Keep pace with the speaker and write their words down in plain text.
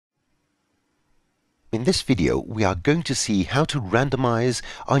In this video, we are going to see how to randomize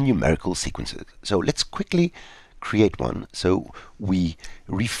our numerical sequences. So let's quickly create one so we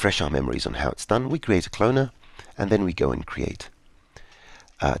refresh our memories on how it's done. We create a cloner and then we go and create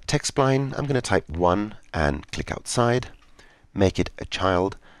a text spline. I'm going to type 1 and click outside, make it a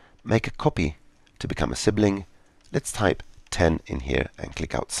child, make a copy to become a sibling. Let's type 10 in here and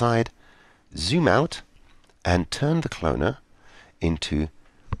click outside, zoom out and turn the cloner into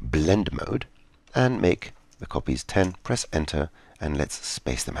blend mode and make the copies 10, press enter, and let's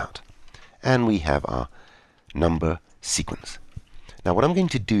space them out. And we have our number sequence. Now what I'm going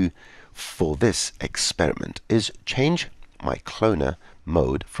to do for this experiment is change my cloner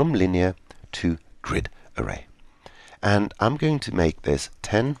mode from linear to grid array. And I'm going to make this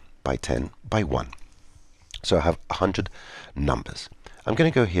 10 by 10 by 1. So I have 100 numbers. I'm going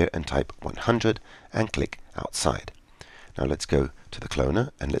to go here and type 100 and click outside. Now let's go to the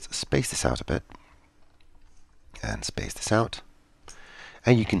cloner and let's space this out a bit. And space this out,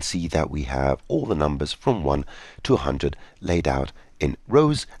 and you can see that we have all the numbers from 1 to 100 laid out in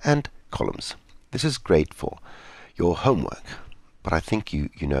rows and columns. This is great for your homework, but I think you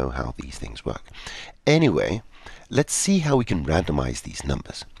know how these things work. Anyway, let's see how we can randomize these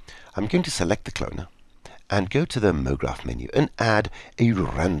numbers. I'm going to select the cloner and go to the MoGraph menu and add a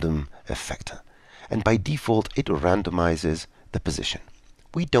random effector, and by default it randomizes the position.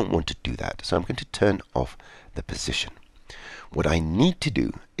 We don't want to do that, so I'm going to turn off the position. What I need to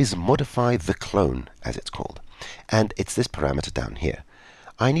do is modify the clone, as it's called, and it's this parameter down here.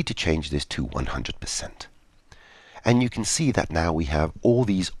 I need to change this to 100%. And you can see that now we have all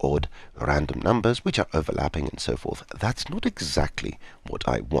these odd random numbers which are overlapping and so forth. That's not exactly what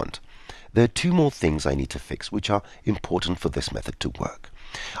I want. There are two more things I need to fix which are important for this method to work.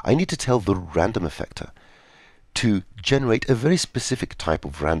 I need to tell the random effector to generate a very specific type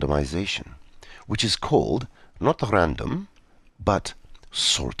of randomization, which is called not random, but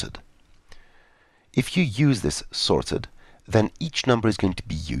sorted. If you use this sorted, then each number is going to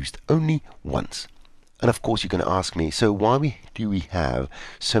be used only once. And of course you're going to ask me, so why do we have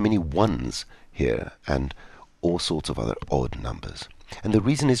so many ones here and all sorts of other odd numbers? And the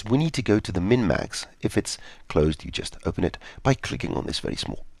reason is we need to go to the min-max. If it's closed, you just open it by clicking on this very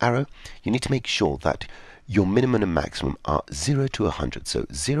small arrow. You need to make sure that your minimum and maximum are 0 to 100. So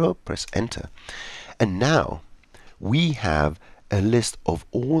 0, press enter. And now we have a list of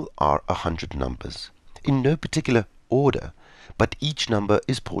all our 100 numbers in no particular order, but each number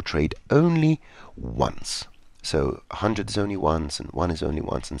is portrayed only once. So 100 is only once, and 1 is only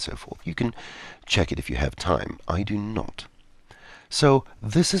once, and so forth. You can check it if you have time. I do not. So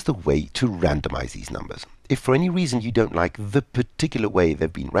this is the way to randomize these numbers. If for any reason you don't like the particular way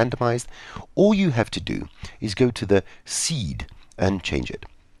they've been randomized, all you have to do is go to the seed and change it.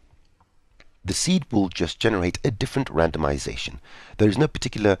 The seed will just generate a different randomization. There is no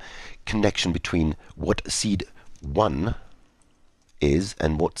particular connection between what seed 1 is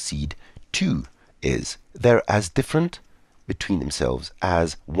and what seed 2 is. They're as different between themselves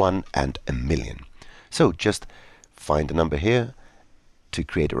as 1 and a million. So just find a number here to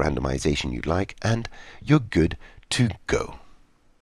create a randomization you'd like, and you're good to go.